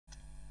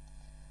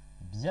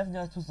Bienvenue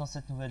à tous dans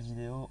cette nouvelle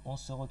vidéo. On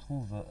se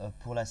retrouve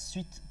pour la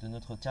suite de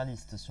notre tier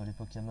list sur les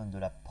Pokémon de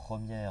la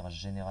première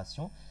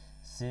génération.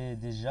 C'est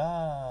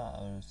déjà,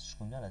 si je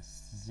compte bien, la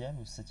sixième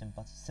ou septième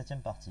partie. Septième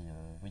partie,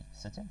 oui,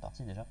 septième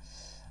partie déjà.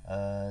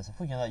 Ça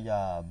prouve qu'il y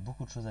a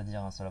beaucoup de choses à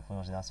dire sur la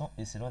première génération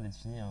et c'est loin d'être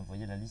fini. Vous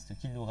voyez la liste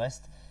qu'il nous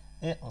reste.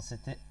 Et on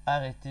s'était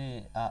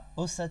arrêté à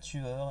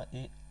Ossatueur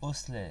et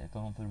Osley,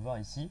 comme on peut le voir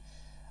ici.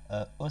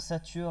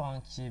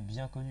 Ossature, qui est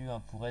bien connu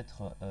pour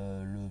être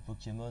le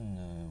Pokémon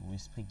ou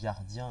esprit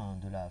gardien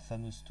de la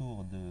fameuse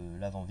tour de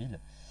l'Avant-Ville.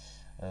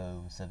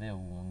 Vous savez,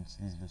 où on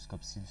utilise le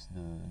Scope Sylph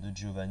de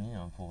Giovanni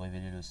pour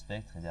révéler le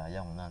spectre, et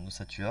derrière on a un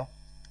Ossature.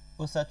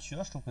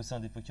 Ossature, je trouve que c'est un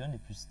des Pokémon les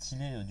plus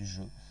stylés du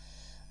jeu,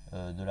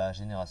 de la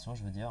génération,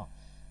 je veux dire.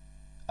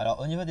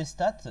 Alors au niveau des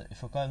stats, il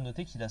faut quand même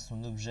noter qu'il a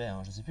son objet,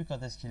 je ne sais plus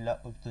quand est-ce qu'il l'a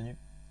obtenu.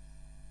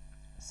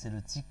 C'est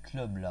le Tic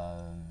Club là.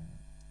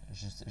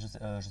 Je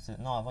sais,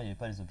 non, avant il n'y avait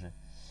pas les objets.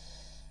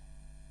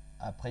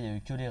 Après il n'y a eu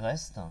que les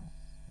restes.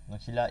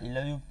 Donc il a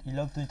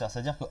obtenu tard.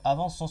 C'est-à-dire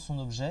qu'avant, sans son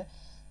objet,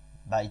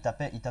 bah, il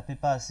tapait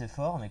pas assez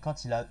fort, mais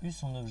quand il a eu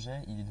son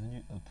objet, il est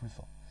devenu plus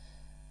fort.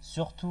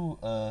 Surtout,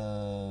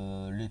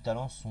 les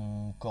talents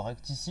sont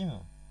correctissimes.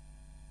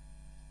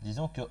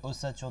 Disons que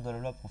Ossature de la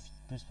Loi profite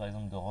plus par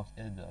exemple de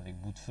Rockhead avec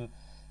bout de feu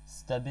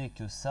stabé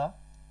que ça.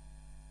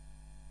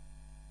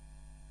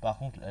 Par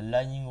contre,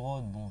 Lightning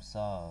Rod, bon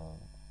ça,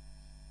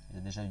 il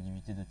a déjà une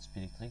unité de type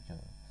électrique.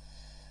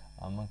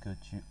 À moins que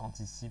tu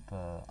anticipes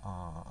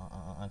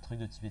un truc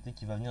de type électrique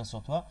qui va venir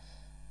sur toi.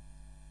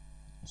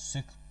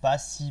 C'est pas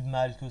si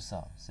mal que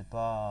ça. C'est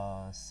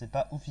pas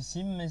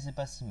oufissime, mais c'est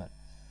pas si mal.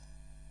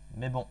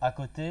 Mais bon, à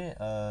côté,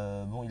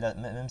 bon,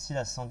 même s'il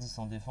a 110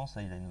 en défense,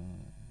 là,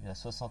 il a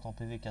 60 en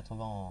PV,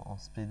 80 en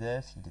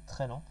SPDF, il est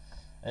très lent.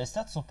 Les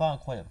stats sont pas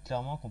incroyables.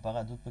 Clairement, comparé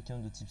à d'autres Pokémon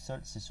de type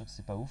Sol, c'est sûr que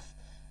c'est pas ouf.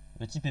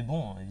 Le type est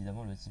bon,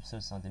 évidemment, le type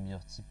Sol c'est un des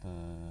meilleurs types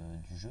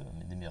du jeu,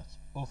 mais des meilleurs types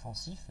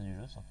offensifs du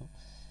jeu surtout,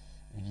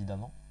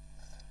 évidemment.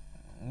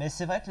 Mais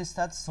c'est vrai que les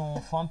stats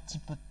font un petit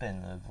peu de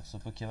peine pour ce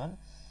Pokémon.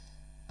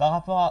 Par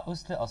rapport à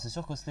Osley, alors c'est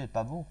sûr qu'Osley est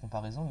pas beau en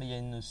comparaison, mais il y a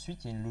une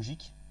suite, il y a une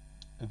logique.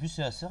 Et puis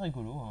c'est assez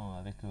rigolo,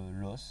 avec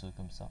l'os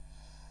comme ça.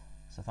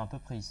 Ça fait un peu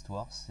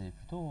préhistoire, c'est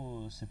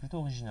plutôt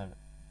original.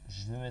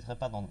 Je les mettrai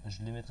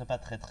pas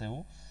très très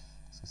haut,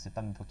 parce que c'est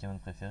pas mes Pokémon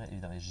préférés,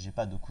 évidemment. J'ai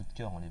pas de coup de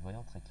cœur en les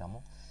voyant très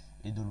clairement,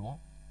 et de loin.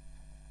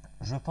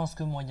 Je pense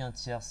que moyen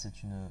tiers,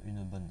 c'est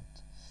une bonne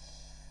note.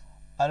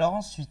 Alors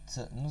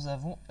ensuite, nous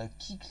avons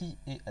Kikli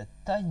et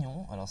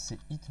Taignon. Alors c'est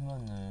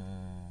Hitmonchan,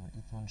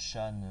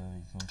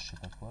 Hitmon je sais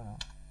pas quoi là.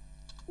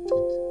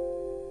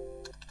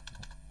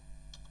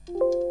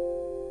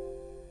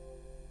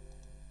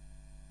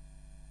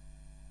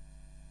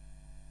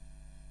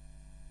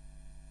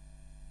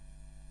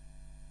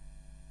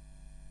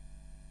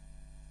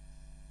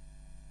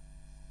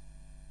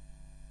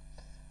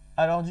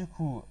 Alors du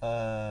coup,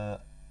 alors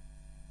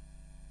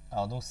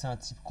donc c'est un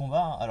type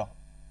combat. Alors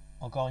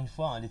encore une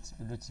fois,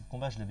 le type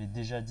combat, je l'avais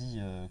déjà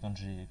dit quand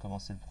j'ai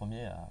commencé le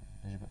premier,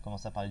 j'ai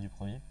commencé à parler du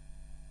premier.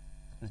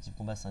 Le type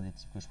combat, c'est un des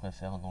types que je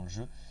préfère dans le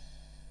jeu.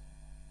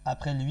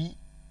 Après lui,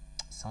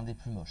 c'est un des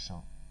plus moches.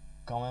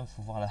 Quand même,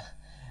 faut voir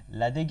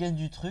la dégaine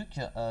du truc.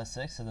 C'est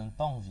vrai que ça donne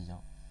pas envie.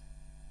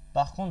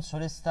 Par contre, sur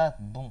les stats,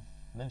 bon,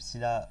 même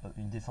s'il a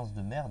une défense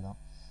de merde,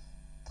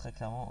 très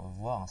clairement,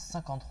 voir un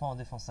 53 en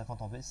défense,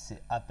 50 en PV,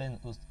 c'est à peine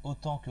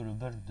autant que le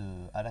bulk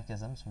de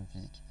Alakazam sur le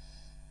physique.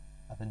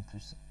 À peine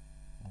plus.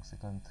 Donc c'est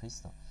quand même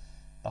triste.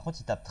 Par contre,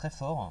 il tape très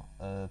fort.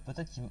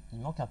 Peut-être qu'il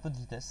manque un peu de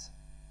vitesse.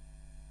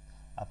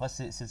 Après,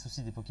 c'est le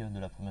souci des Pokémon de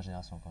la première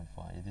génération, encore une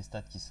fois. Il y a des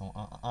stats qui sont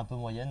un peu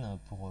moyennes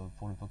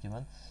pour le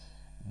Pokémon.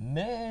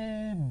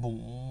 Mais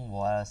bon,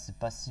 voilà, c'est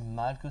pas si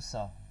mal que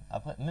ça.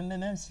 Après,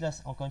 même s'il a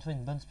encore une fois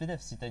une bonne SPDF,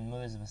 si tu as une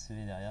mauvaise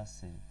CV derrière,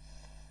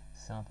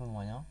 c'est un peu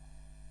moyen.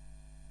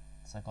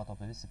 50 en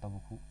PV, c'est pas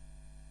beaucoup.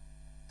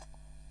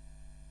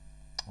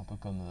 Un peu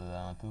comme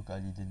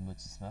l'idée de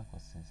Motisma, quoi,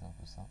 c'est un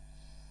peu ça.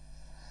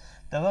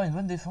 D'avoir une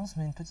bonne défense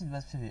mais une petite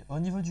base PV. Au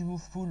niveau du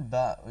move pool,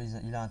 bah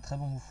il a un très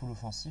bon move pool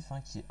offensif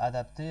qui est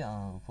adapté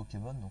au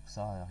Pokémon, donc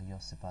ça à la rigueur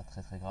c'est pas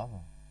très très grave.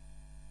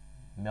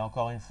 Mais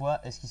encore une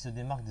fois, est-ce qu'il se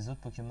démarque des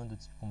autres Pokémon de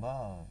type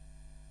combat?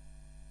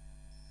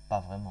 Pas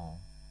vraiment.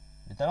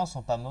 Les talents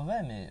sont pas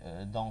mauvais, mais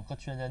quand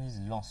tu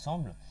analyses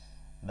l'ensemble,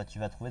 bah tu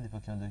vas trouver des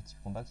Pokémon de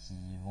type combat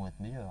qui vont être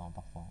meilleurs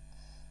parfois.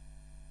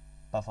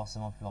 Pas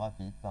forcément plus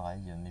rapide,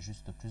 pareil, mais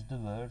juste plus de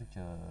bulk,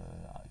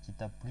 qui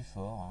tape plus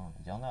fort.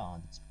 Il y en a,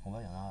 des types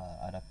combat, il y en a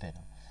à la pelle.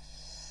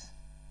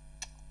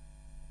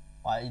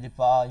 Ouais,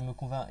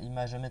 il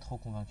m'a jamais trop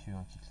convaincu,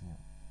 Kikli.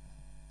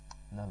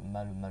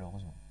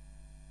 Malheureusement.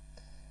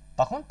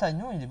 Par contre,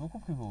 Taignon, il est beaucoup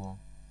plus beau.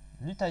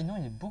 Lui, Taignon,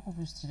 il est beaucoup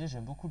plus stylé.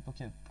 J'aime beaucoup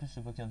plus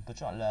le Pokémon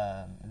Puncher.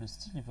 Le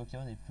style du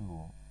Pokémon est plus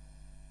beau.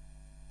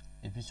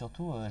 Et puis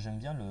surtout, j'aime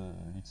bien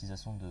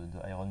l'utilisation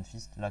de Iron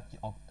Fist, là, qui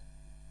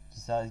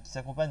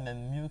s'accompagne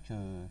même mieux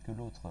que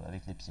l'autre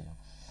avec les pieds.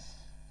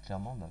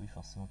 Clairement, bah oui,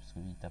 forcément, puisque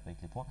lui, il tape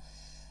avec les poings.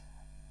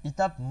 Il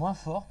tape moins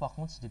fort, par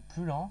contre, il est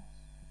plus lent.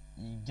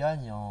 Il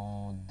gagne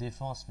en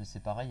défense, mais c'est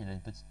pareil, il a une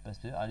petite passe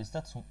PV. Ah,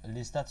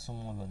 les stats sont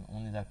moins bonnes,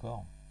 on est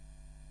d'accord.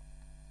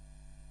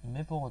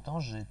 Mais pour autant,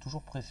 j'ai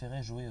toujours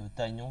préféré jouer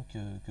Taignon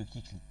que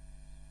Kikli.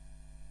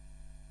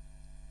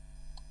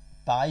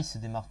 Pareil, il se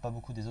démarque pas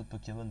beaucoup des autres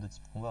Pokémon de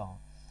type combat, hein.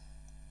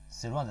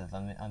 C'est loin d'être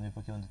un de mes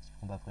Pokémon de type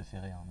combat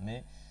préférés, hein.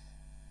 Mais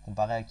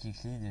comparé à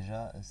Kikli,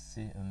 déjà,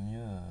 c'est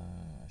mieux.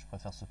 Je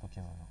préfère ce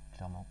Pokémon, hein,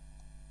 clairement.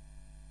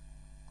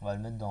 On va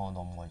le mettre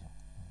dans moyen.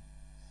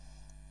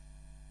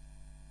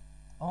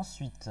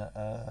 Ensuite,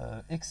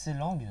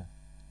 Excellang.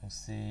 Donc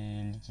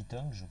c'est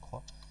Lickitung, je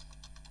crois.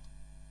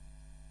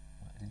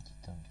 Ouais,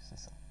 Lickitung, c'est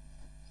ça.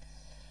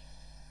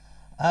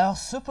 Alors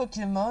ce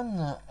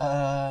Pokémon,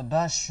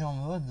 bah je suis en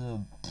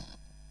mode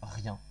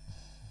rien.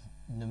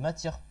 Il ne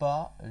m'attire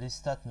pas, les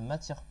stats ne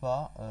m'attirent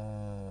pas,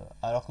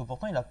 alors que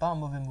pourtant il n'a pas un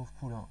mauvais move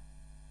pool, hein.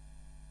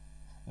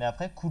 Mais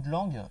après, coup de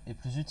langue est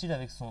plus utile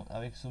avec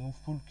ce move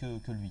pool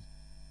que lui.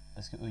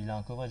 Parce qu'il a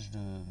un coverage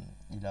de.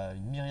 Il a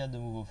une myriade de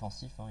moves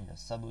offensifs, hein. Il a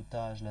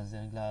sabotage,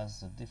 laser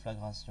glace,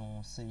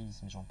 déflagration,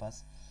 séisme et j'en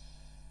passe.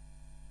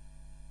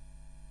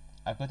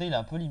 À côté, il est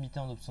un peu limité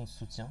en option de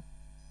soutien.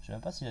 Je sais même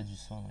pas s'il a du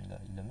soin,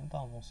 il a même pas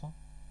un bon soin.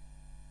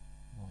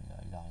 Non,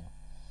 il a rien.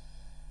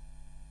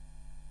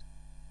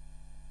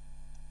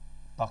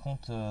 Par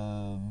contre,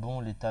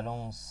 bon, les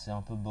talents, c'est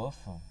un peu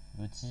bof.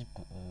 Le type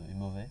est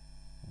mauvais.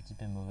 Le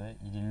type est mauvais.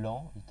 Il est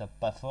lent, il tape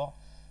pas fort.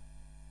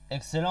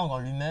 Excellent en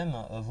lui-même,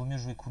 vaut mieux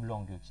jouer coup de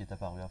langue qui est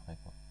apparu après,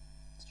 quoi.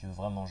 Si tu veux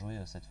vraiment jouer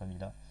cette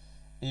famille-là.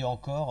 Et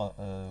encore,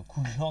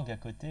 coup de langue à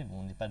côté,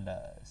 bon,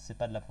 c'est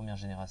pas de la première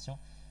génération,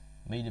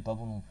 mais il est pas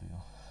bon non plus,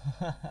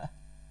 hein.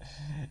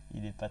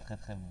 Il est pas très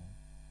très bon.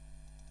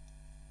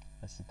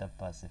 Parce qu'il tape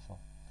pas assez fort.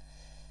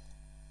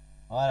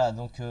 Voilà,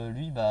 donc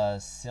lui, bah,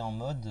 c'est en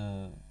mode.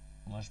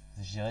 Moi,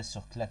 j'irais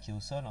sur claquer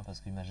au sol, hein,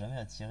 parce qu'il m'a jamais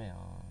attiré, hein.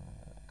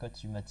 Quand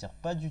tu m'attires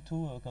pas du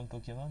tout comme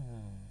Pokémon,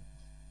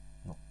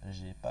 non,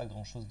 j'ai pas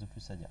grand chose de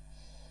plus à dire.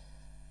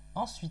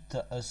 Ensuite,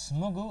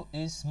 Smogo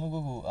et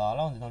Smogogo. Alors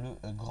là, on est dans le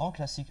grand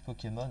classique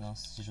Pokémon, hein,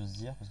 si j'ose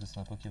dire, parce que c'est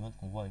un Pokémon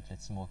qu'on voit avec la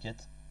Team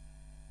Rocket.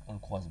 On le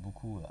croise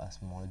beaucoup à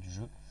ce moment-là du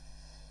jeu.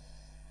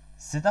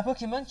 C'est un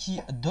Pokémon qui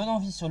donne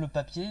envie sur le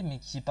papier, mais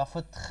qui est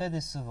parfois très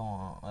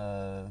décevant,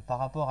 hein. Par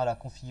rapport à la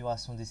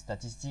configuration des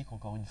statistiques,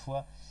 encore une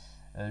fois,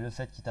 le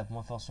fait qu'il tape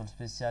moins fort sur le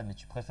spécial, mais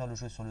tu préfères le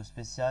jouer sur le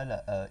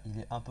spécial, il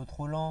est un peu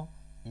trop lent.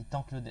 Il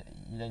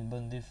a une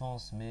bonne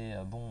défense, mais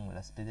bon,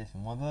 la SPDF est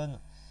moins bonne.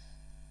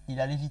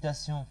 Il a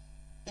l'évitation,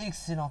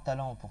 excellent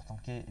talent pour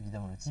tanker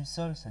évidemment le type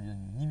sol, ça lui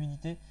donne une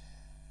immunité.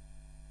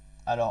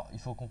 Alors, il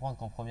faut comprendre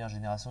qu'en première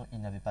génération,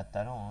 il n'avait pas de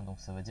talent, hein, donc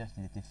ça veut dire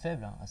qu'il était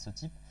faible, hein, à ce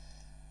type.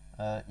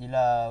 Il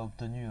a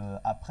obtenu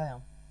après,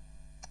 hein.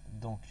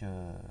 Donc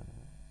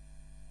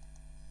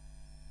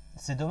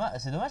c'est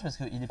dommage parce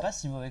qu'il n'est pas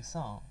si mauvais que ça,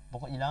 hein.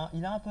 Bon, il a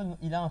un peu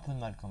de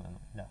mal quand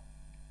même.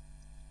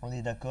 On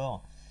est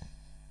d'accord.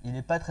 Il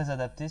n'est pas très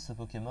adapté ce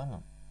Pokémon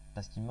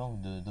parce qu'il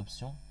manque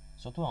d'options.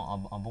 Surtout un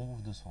bon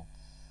bouffe de soin.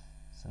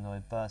 Ça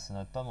n'aurait pas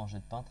mangé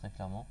de pain très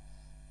clairement.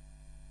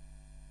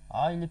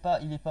 Ah, il est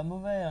pas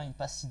mauvais, hein, il n'est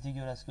pas si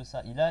dégueulasse que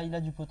ça. Il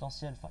a du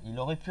potentiel. Enfin, il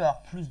aurait pu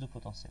avoir plus de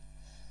potentiel.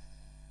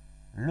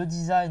 Le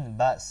design,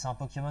 bah, c'est un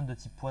Pokémon de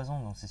type poison,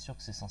 donc c'est sûr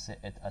que c'est censé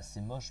être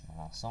assez moche. Dans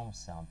l'ensemble,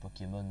 c'est un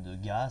Pokémon de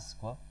gaz,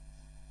 quoi.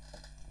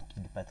 Donc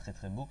il n'est pas très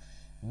très beau.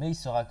 Mais il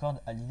se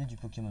raccorde à l'idée du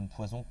Pokémon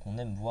poison qu'on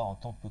aime voir en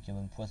tant que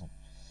Pokémon poison.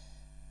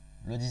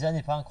 Le design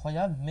n'est pas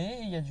incroyable,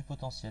 mais il y a du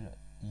potentiel.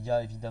 Il y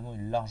a évidemment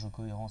une large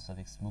cohérence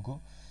avec Smogo.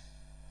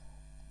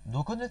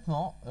 Donc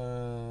honnêtement,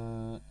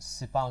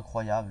 c'est pas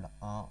incroyable,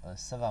 hein.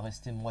 Ça va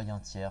rester moyen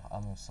tiers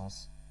à mon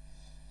sens.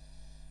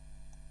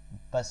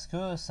 Parce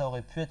que ça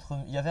aurait pu être.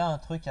 Il y avait un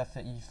truc à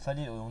faire.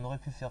 On aurait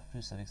pu faire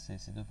plus avec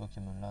ces deux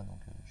Pokémon là. Donc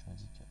je me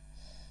dis que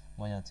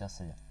moyen tiers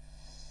c'est bien.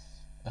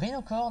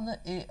 Rhinocorn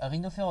et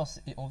Rhinophéros.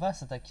 Et on va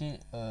s'attaquer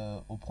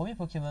au premier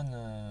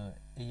Pokémon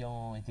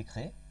ayant été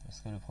créé.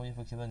 Parce que le premier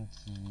Pokémon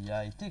qui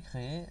a été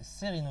créé,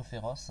 c'est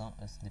Rhinophéros, hein.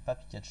 Ce n'est pas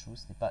Pikachu,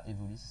 ce n'est pas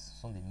Evoli, ce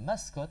sont des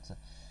mascottes.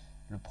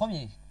 Le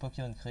premier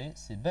Pokémon créé,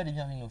 c'est bel et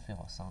bien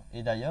Rhinophéros, hein.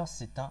 Et d'ailleurs,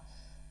 c'est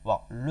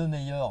le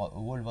meilleur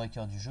wall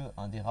breaker du jeu,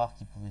 un des rares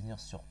qui pouvait venir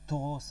sur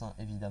Tauros, hein,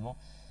 évidemment.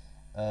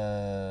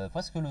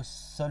 Presque le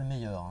seul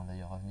meilleur, hein,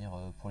 d'ailleurs à venir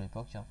pour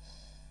l'époque, hein.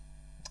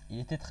 Il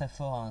était très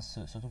fort, hein,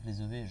 surtout que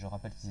les EV, je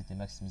rappelle qu'ils étaient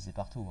maximisés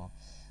partout, hein.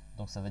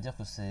 Donc ça veut dire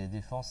que ses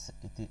défenses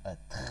étaient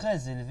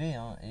très élevées,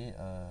 hein, et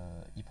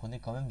il prenait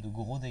quand même de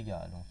gros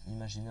dégâts. Donc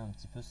imaginez un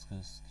petit peu ce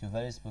que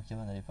valait ce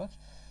Pokémon à l'époque.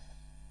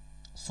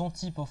 Son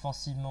type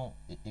offensivement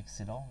est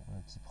excellent,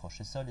 le type roche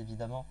et sol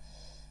évidemment.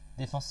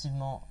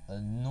 Défensivement,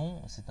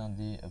 non, c'est un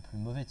des plus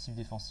mauvais types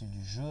défensifs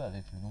du jeu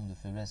avec le nombre de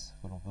faiblesses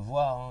que l'on peut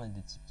voir, hein, et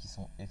des types qui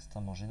sont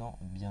extrêmement gênants,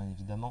 bien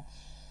évidemment.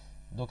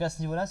 Donc à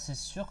ce niveau-là, c'est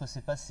sûr que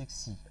c'est pas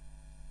sexy.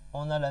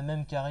 On a la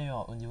même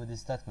carrure au niveau des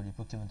stats que les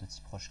Pokémon de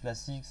type roche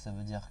classique, ça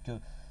veut dire que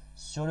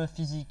sur le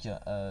physique,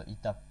 il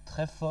tape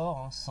très fort,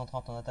 hein,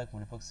 130 en attaque pour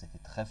l'époque c'était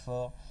très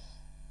fort.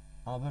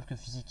 Un bulk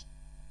physique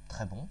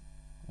très bon,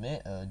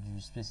 mais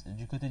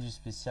du côté du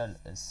spécial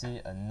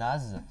c'est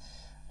naze.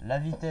 La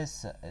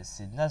vitesse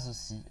c'est naze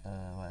aussi,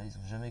 voilà, ils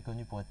ont jamais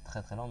connu pour être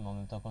très très lents, mais en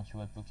même temps quand tu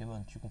vois le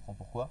Pokémon tu comprends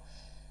pourquoi.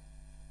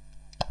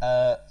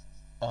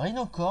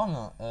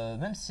 Rhinocorn,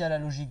 même si à la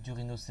logique du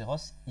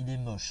rhinocéros, il est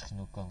moche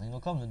Rhinocorn.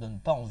 Rhinocorn ne donne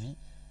pas envie.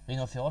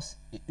 Rhinophéros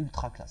est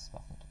ultra classe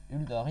par contre.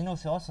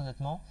 Rhinophéros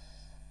honnêtement,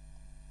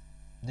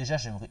 déjà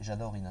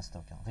j'adore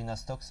Rhinastock. Hein.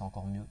 Rhinastock c'est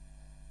encore mieux.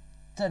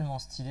 Tellement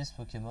stylé ce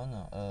Pokémon.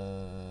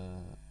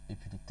 Et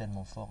puis il est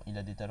tellement fort. Il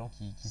a des talents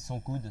qui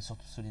s'encoudent,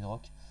 surtout Solid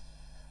Rock.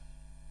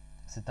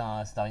 C'est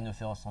un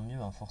Rhinophéros en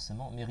mieux, hein,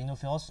 forcément. Mais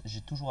Rhinophéros,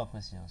 j'ai toujours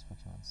apprécié hein, ce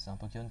Pokémon. C'est un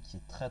Pokémon qui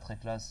est très très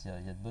classe.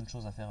 Il y a de bonnes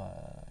choses à faire.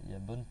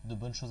 De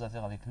bonnes choses à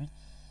faire avec lui.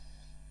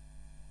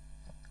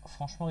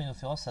 Franchement,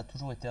 Rhinophéros, ça a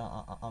toujours été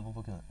un bon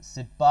Pokémon.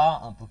 C'est pas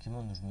un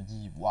Pokémon où je me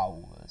dis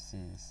waouh,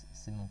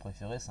 c'est mon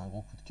préféré, c'est un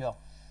gros coup de cœur.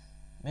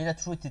 Mais il a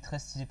toujours été très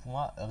stylé pour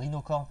moi.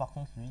 Rhinocorn, par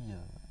contre, lui,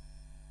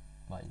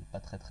 bah, il est pas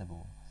très très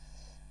beau.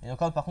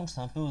 Rhinocorn, par contre,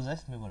 c'est un peu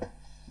osef, mais voilà.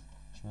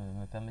 Je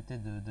me permettais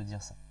de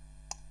dire ça.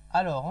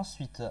 Alors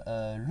ensuite,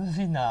 le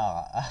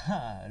Vénard.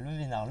 Le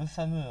Vénard, le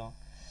fameux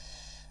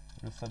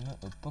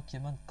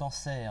Pokémon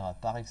cancer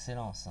par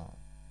excellence.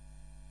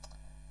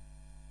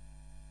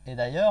 Et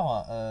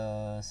d'ailleurs,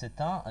 c'est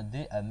un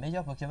des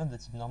meilleurs Pokémon de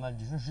type normal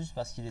du jeu juste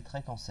parce qu'il est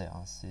très cancer.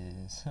 Hein.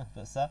 C'est un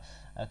peu ça.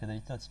 Alors que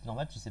d'habitude, un type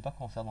normal, tu sais pas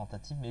quoi en faire dans ta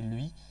team, mais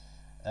lui,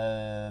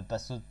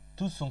 parce que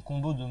tout son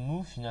combo de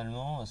moves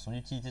finalement, son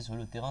utilité sur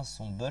le terrain,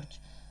 son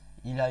bulk,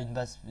 il a une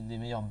des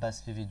meilleures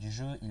bases PV du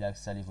jeu, il a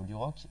accès à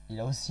l'Evolurock,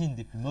 il a aussi une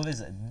des plus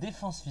mauvaises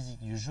défenses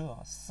physiques du jeu, hein,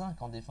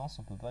 5 en défense,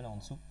 on peut pas aller en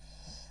dessous.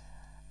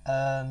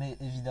 Mais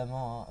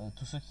évidemment, hein,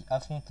 tous ceux qui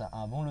affrontent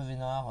un bon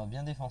Levénard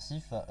bien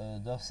défensif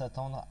doivent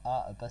s'attendre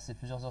à passer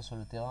plusieurs heures sur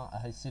le terrain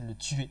à essayer de le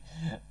tuer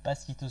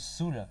parce qu'il te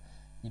saoule.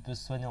 Il peut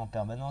se soigner en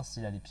permanence,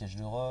 il a les pièges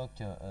de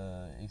roc,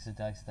 etc.,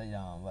 etc.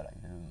 Voilà,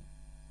 il a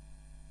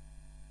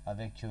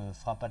avec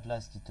Frappe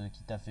Atlas qui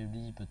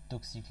t'affaiblit, il peut te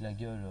toxique la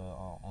gueule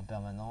en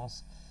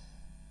permanence.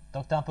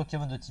 Tant que tu as un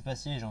Pokémon de type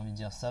acier, j'ai envie de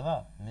dire ça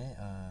va, mais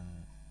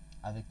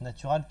avec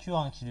Natural Cure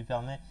hein, qui lui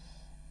permet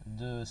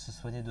de se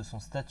soigner de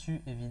son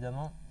statut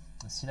évidemment.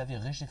 S'il avait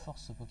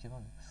Régéforce ce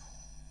Pokémon,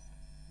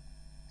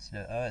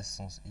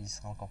 il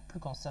serait encore plus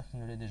cancer qu'il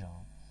ne l'est déjà.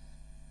 Hein.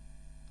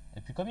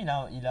 Et puis comme il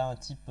a un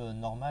type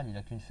normal, il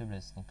a qu'une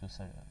faiblesse. Donc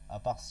ça, à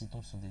part s'il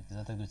tombe sur des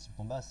attaques de type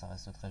combat, ça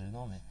reste très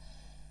gênant. Mais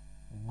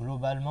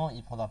globalement,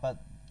 il prendra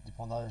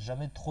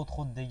jamais trop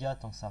de dégâts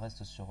tant que ça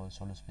reste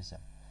sur le spécial.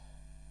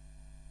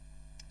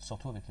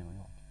 Surtout avec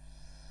l'évolution.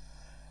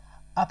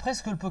 Après,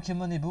 est-ce que le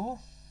Pokémon est beau?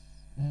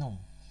 Non.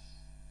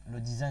 Le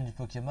design du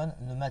Pokémon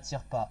ne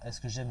m'attire pas. Est-ce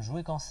que j'aime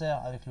jouer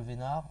cancer avec le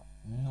Vénard?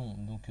 Non.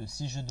 Donc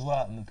si je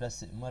dois me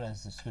placer, moi là,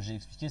 ce que j'ai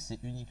expliqué, c'est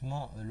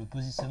uniquement le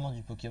positionnement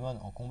du Pokémon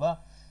en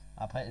combat.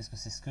 Après, est-ce que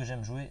c'est ce que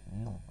j'aime jouer?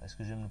 Non. Est-ce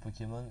que j'aime le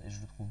Pokémon et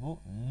je le trouve beau?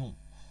 Non.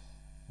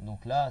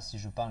 Donc là, si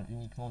je parle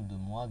uniquement de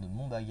moi, de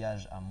mon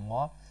bagage à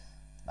moi,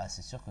 bah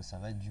c'est sûr que ça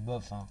va être du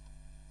bof. Hein.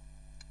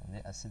 On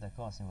est assez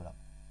d'accord à ce niveau-là.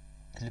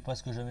 Je l'ai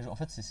presque jamais joué. En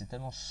fait, c'est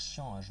tellement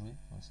chiant à jouer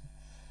aussi.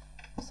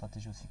 Une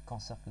stratégie aussi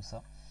cancer que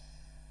ça.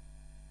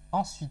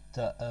 Ensuite,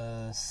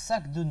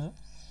 sac de nœuds.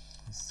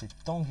 C'est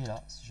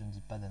Tanguela, si je ne dis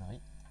pas d'annerie.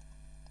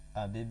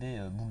 Un bébé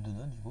boule de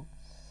nœuds, du coup.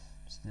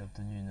 Puisqu'il a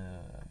obtenu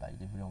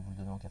il évolue en boule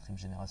de nœuds en 4ème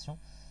génération.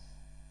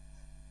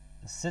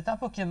 C'est un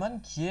Pokémon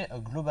qui est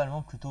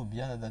globalement plutôt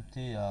bien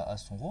adapté à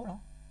son rôle. Hein.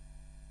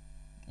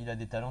 Il a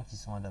des talents qui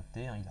sont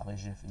adaptés. Hein.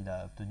 Il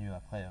a obtenu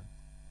après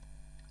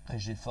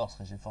Régéforce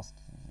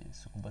qui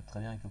se comporte très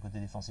bien avec le côté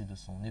défensif de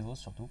son Evo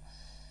surtout.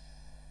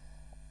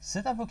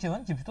 C'est un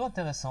Pokémon qui est plutôt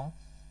intéressant.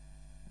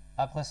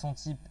 Après son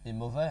type est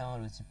mauvais, hein,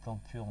 le type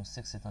plante pure, on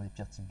sait que c'est un des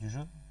pires types du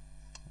jeu.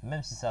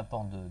 Même si ça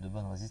apporte de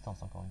bonnes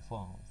résistances, encore une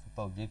fois. Il ne faut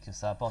pas oublier que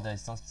ça apporte des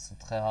résistances qui sont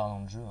très rares dans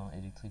le jeu, hein,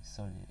 électrique,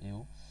 sol et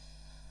eau.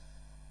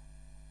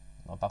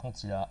 Alors, par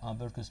contre, il a un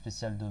bulk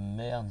spécial de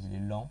merde, il est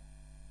lent.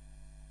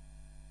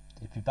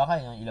 Et puis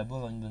pareil, hein, il a beau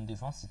avoir une bonne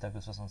défense, si t'as que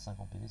 65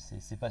 en PV,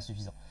 c'est pas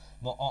suffisant.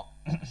 Bon,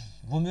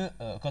 vaut mieux,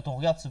 quand on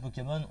regarde ce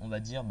Pokémon, on va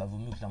dire, vaut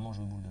mieux clairement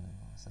jouer boule de nœud.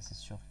 Ça c'est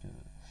sûr que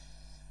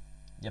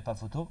il n'y a pas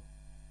photo.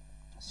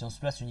 Si on se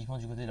place uniquement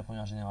du côté de la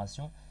première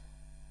génération,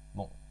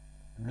 bon,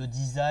 le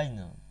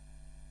design,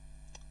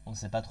 on ne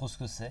sait pas trop ce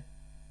que c'est.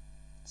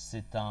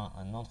 C'est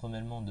un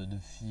entremêlement de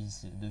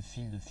fils, de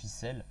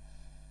ficelle,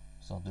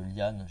 une sorte de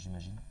liane,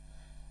 j'imagine.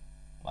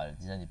 Bon, le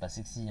design n'est pas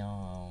sexy,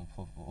 hein,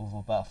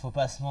 faut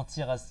pas se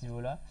mentir à ce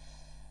niveau-là.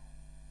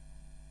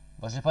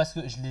 Bon,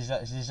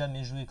 je l'ai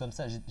jamais joué comme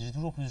ça. J'ai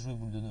toujours plus joué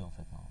boule de nœud en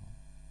fait. Hein.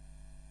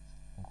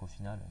 Donc au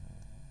final,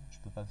 je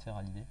peux pas me faire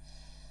à l'idée.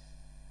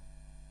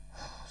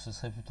 Ce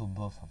serait plutôt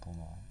bof hein, pour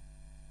moi.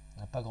 Il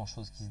n'y a pas grand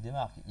chose qui se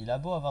démarque. Il a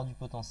beau avoir du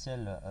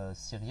potentiel,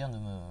 si rien ne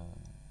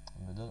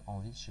me donne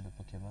envie chez le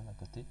Pokémon à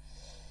côté,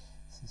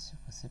 c'est sûr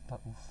que c'est pas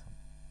ouf.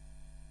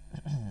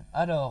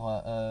 Alors,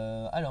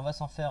 allez,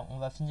 on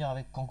va finir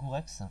avec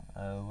Kangourex.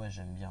 Ouais,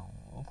 j'aime bien.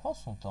 On prend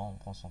son temps,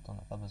 on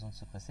n'a pas besoin de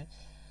se presser.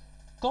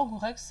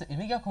 Kangourex et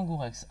Méga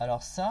Kangourex.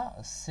 Alors ça,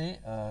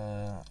 c'est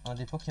un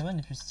des Pokémon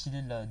les plus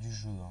stylés du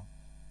jeu. Hein.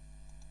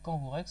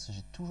 Kangourex,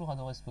 j'ai toujours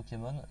adoré ce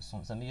Pokémon.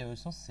 Sa méga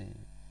évolution, c'est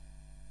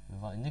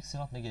une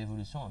excellente méga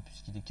évolution, hein,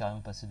 puisqu'il est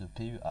carrément passé de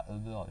PU à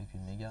Uber avec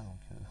une méga, donc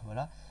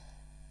voilà.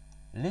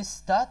 Les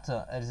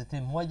stats, elles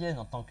étaient moyennes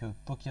en tant que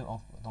Pokémon, en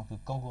tant que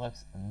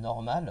Kangourex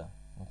normal.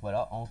 Donc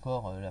voilà,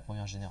 encore la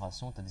première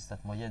génération, tu as des stats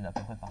moyennes à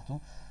peu près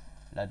partout.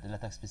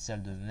 L'attaque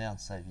spéciale de merde,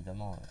 ça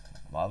évidemment.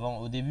 Bon, avant,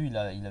 au début, il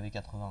avait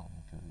 80, donc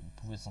il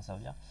pouvait s'en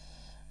servir.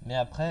 Mais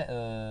après,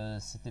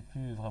 c'était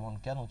plus vraiment le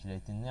cas, donc il a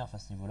été nerf à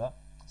ce niveau-là,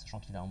 sachant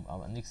qu'il a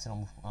un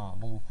excellent un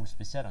bon move pool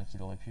spécial hein,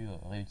 qu'il aurait pu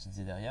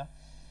réutiliser derrière.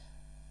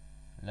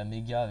 La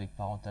méga avec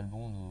Parental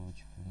Bond où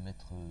tu peux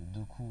mettre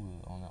deux coups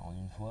en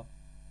une fois.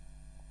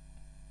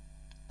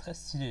 Très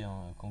stylé,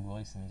 hein,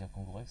 Kangourex et Méga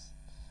Kangourex.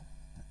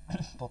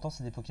 Pourtant,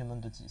 c'est des Pokémon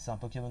de type, c'est un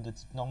Pokémon de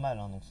type normal,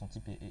 hein, donc son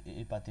type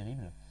est pas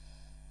terrible.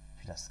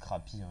 Puis la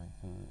Scrappy, hein,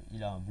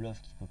 il a un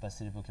bluff qui peut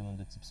passer les Pokémon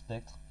de type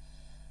spectre.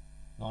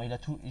 Non, il a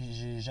tout.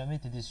 J'ai jamais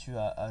été déçu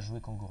à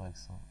jouer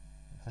Kangourex. Hein.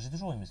 Enfin, j'ai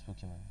toujours aimé ce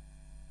Pokémon.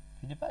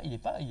 Il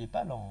est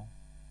pas lent. Hein.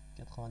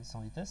 90 en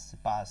vitesse, c'est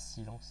pas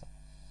si lent que ça.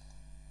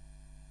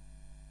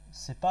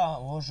 C'est pas.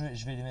 Moi,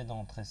 je vais les mettre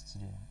dans très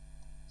stylé. Hein.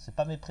 C'est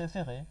pas mes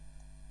préférés.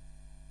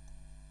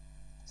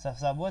 Ça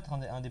a beau être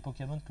un des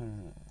Pokémon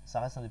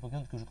ça reste un des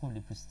Pokémon que je trouve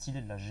les plus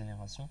stylés de la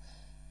génération.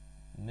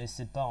 Mais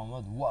c'est pas en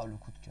mode waouh le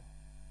coup de cœur.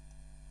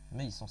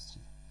 Mais ils sont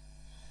stylés.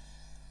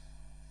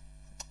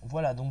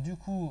 Voilà, donc du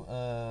coup,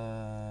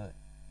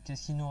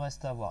 qu'est-ce qu'il nous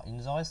reste à voir? Il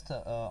nous en reste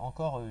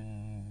encore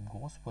une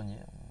grosse poignée.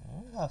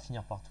 On va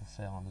finir par tout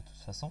faire hein, de toute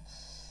façon.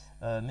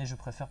 Mais je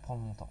préfère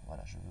prendre mon temps.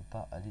 Voilà, je veux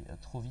pas aller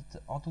trop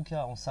vite. En tout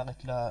cas, on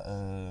s'arrête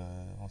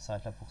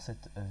là pour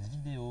cette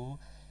vidéo.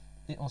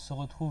 Et on se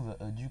retrouve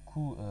du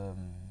coup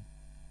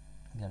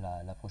bien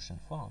la prochaine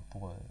fois hein,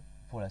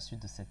 pour la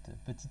suite de cette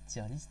petite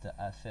tier list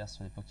à faire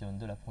sur les Pokémon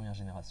de la première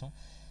génération.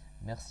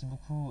 Merci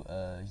beaucoup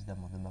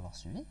évidemment de m'avoir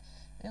suivi.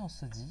 Et on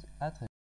se dit à très vite.